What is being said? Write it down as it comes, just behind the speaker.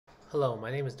Hello,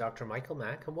 my name is Dr. Michael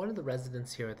Mack. I'm one of the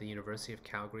residents here at the University of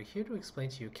Calgary, here to explain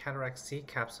to you cataract C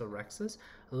Capsulorhexis,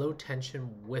 low tension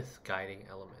with guiding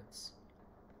elements.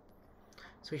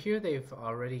 So here they've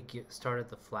already started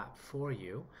the flap for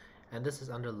you, and this is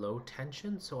under low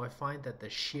tension, so I find that the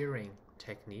shearing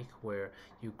technique where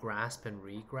you grasp and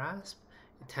re-grasp,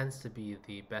 it tends to be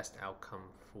the best outcome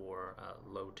for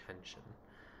low tension.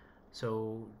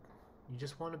 So you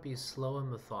just want to be slow and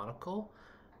methodical.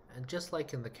 And just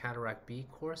like in the cataract B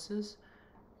courses,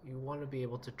 you want to be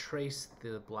able to trace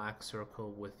the black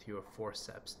circle with your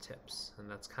forceps tips.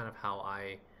 And that's kind of how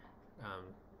I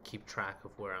keep track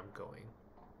of where I'm going.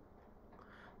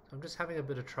 So I'm just having a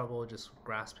bit of trouble just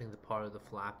grasping the part of the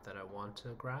flap that I want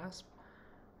to grasp.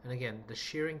 And again, the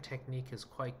shearing technique is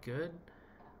quite good.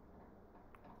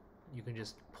 You can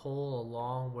just pull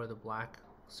along where the black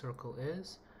circle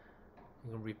is.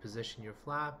 You can reposition your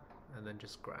flap and then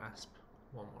just grasp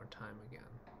one more time again.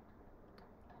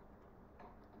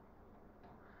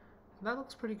 And that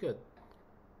looks pretty good.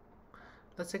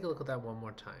 Let's take a look at that one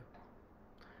more time.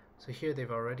 So here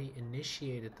they've already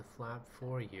initiated the flap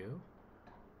for you.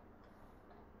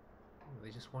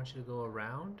 They just want you to go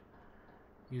around,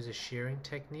 use a shearing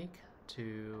technique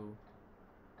to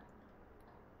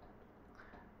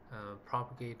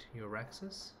propagate your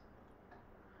rhexis.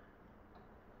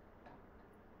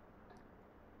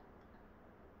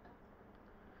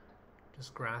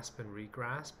 Just grasp and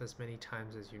re-grasp as many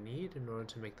times as you need in order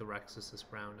to make the rhexis as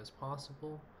round as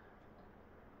possible.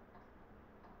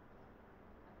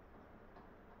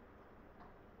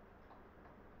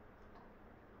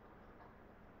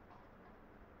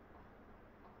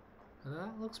 And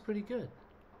that looks pretty good.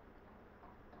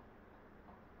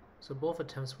 So both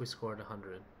attempts we scored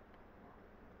 100.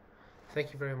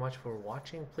 Thank you very much for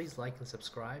watching. Please like and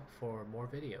subscribe for more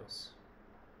videos.